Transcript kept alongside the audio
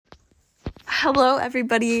Hello,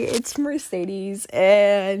 everybody. It's Mercedes,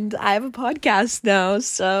 and I have a podcast now.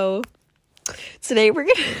 So today we're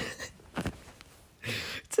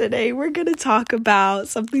gonna talk about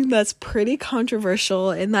something that's pretty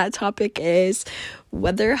controversial, and that topic is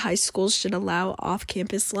whether high schools should allow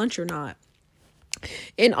off-campus lunch or not.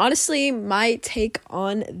 And honestly, my take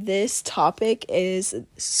on this topic is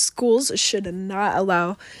schools should not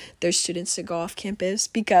allow their students to go off campus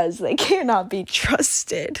because they cannot be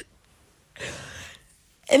trusted.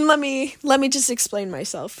 And let me just explain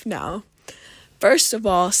myself now. First of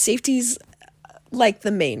all, safety's like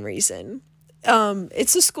the main reason.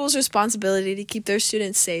 It's the school's responsibility to keep their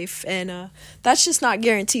students safe, and that's just not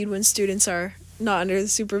guaranteed when students are not under the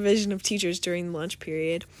supervision of teachers during the lunch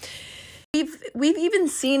period. We've even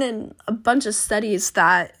seen in a bunch of studies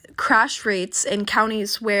that crash rates in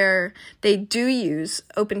counties where they do use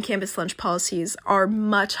open campus lunch policies are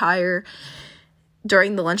much higher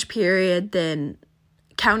during the lunch period than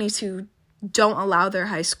counties who don't allow their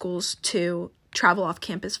high schools to travel off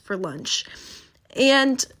campus for lunch.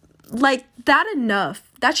 And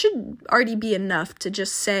that should already be enough to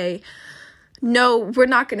just say, no, we're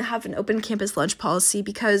not going to have an open campus lunch policy,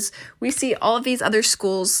 because we see all of these other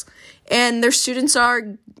schools and their students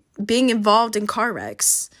are being involved in car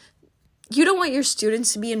wrecks. You don't want your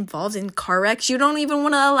students to be involved in car wrecks. You don't even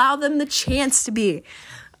want to allow them the chance to be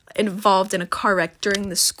involved in a car wreck during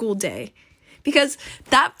the school day, because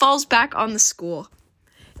that falls back on the school.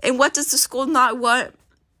 And what does the school not want?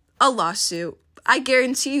 A lawsuit. I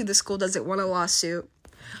guarantee you the school doesn't want a lawsuit.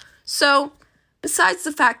 So, besides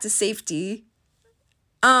the fact of safety,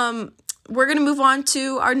 we're going to move on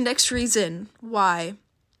to our next reason why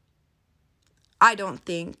I don't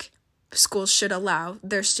think schools should allow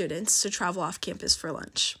their students to travel off campus for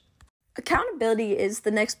lunch. Accountability is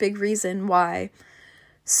the next big reason why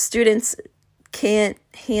students can't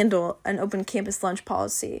handle an open campus lunch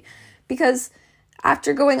policy, because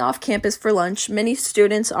after going off campus for lunch, many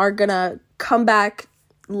students are going to come back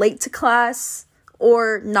late to class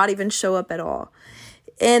or not even show up at all.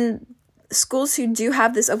 And schools who do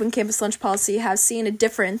have this open campus lunch policy have seen a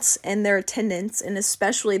difference in their attendance and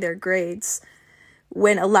especially their grades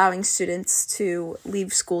when allowing students to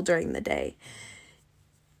leave school during the day.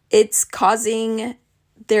 It's causing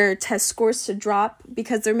their test scores to drop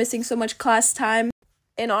because they're missing so much class time.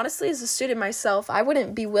 And honestly, as a student myself, I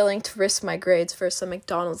wouldn't be willing to risk my grades for some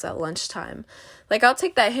McDonald's at lunchtime. I'll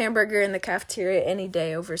take that hamburger in the cafeteria any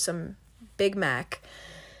day over some Big Mac.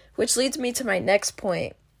 Which leads me to my next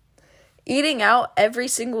point. Eating out every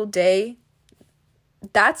single day,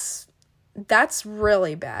 that's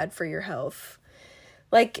really bad for your health.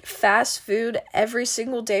 Fast food every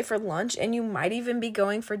single day for lunch, and you might even be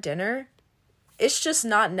going for dinner, it's just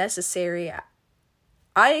not necessary.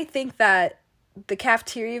 I think that the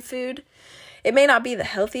cafeteria food, it may not be the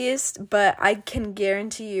healthiest, but I can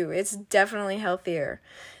guarantee you it's definitely healthier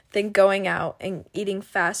than going out and eating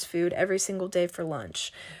fast food every single day for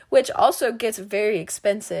lunch, which also gets very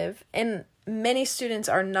expensive, and many students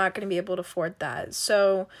are not going to be able to afford that.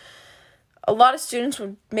 So a lot of students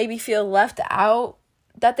would maybe feel left out,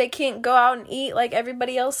 that they can't go out and eat like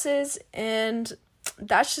everybody else is, and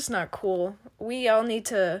that's just not cool. We all need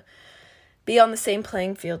to be on the same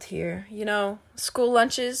playing field here. School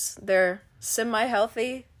lunches, they're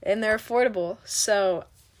semi-healthy and they're affordable. So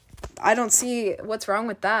I don't see what's wrong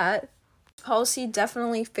with that. Policy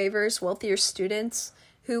definitely favors wealthier students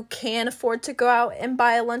who can afford to go out and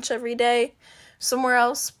buy a lunch every day somewhere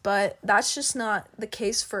else, but that's just not the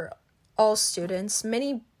case for all students.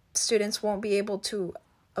 Many students won't be able to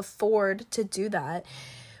afford to do that,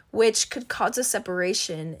 which could cause a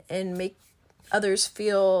separation and make others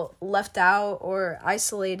feel left out or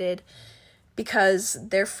isolated because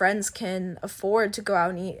their friends can afford to go out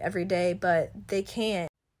and eat every day, but they can't.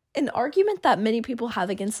 An argument that many people have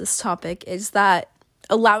against this topic is that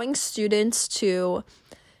allowing students to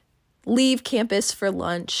leave campus for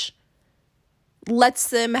lunch lets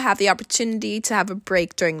them have the opportunity to have a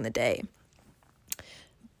break during the day.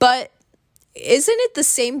 But isn't it the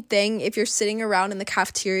same thing if you're sitting around in the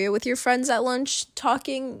cafeteria with your friends at lunch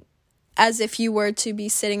talking as if you were to be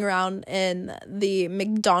sitting around in the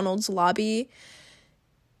McDonald's lobby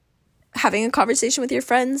having a conversation with your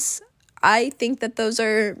friends? I think that those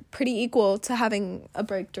are pretty equal to having a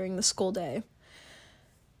break during the school day.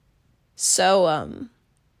 So,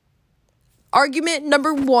 argument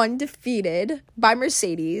number 1 defeated by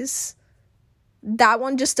Mercedes. That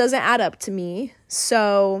one just doesn't add up to me.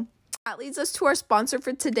 So that leads us to our sponsor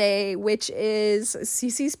for today, which is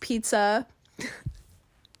Cece's Pizza.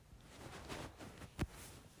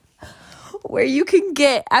 where you can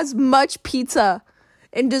get as much pizza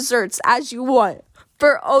and desserts as you want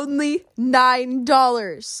for only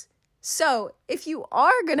 $9. So if you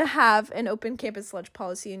are going to have an open campus lunch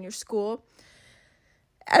policy in your school,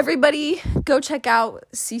 everybody go check out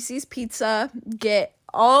Cece's Pizza. Get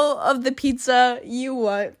all of the pizza you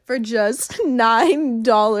want for just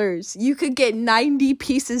 $9. You could get 90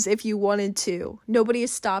 pieces if you wanted to. Nobody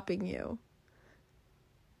is stopping you.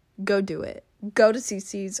 Go do it. Go to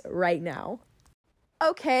Cece's right now.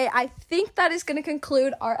 Okay, I think that is going to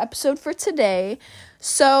conclude our episode for today.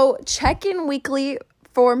 So check in weekly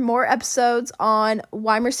for more episodes on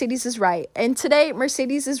why Mercedes is right. And today,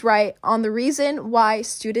 Mercedes is right on the reason why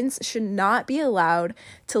students should not be allowed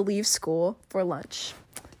to leave school for lunch.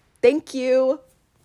 Thank you.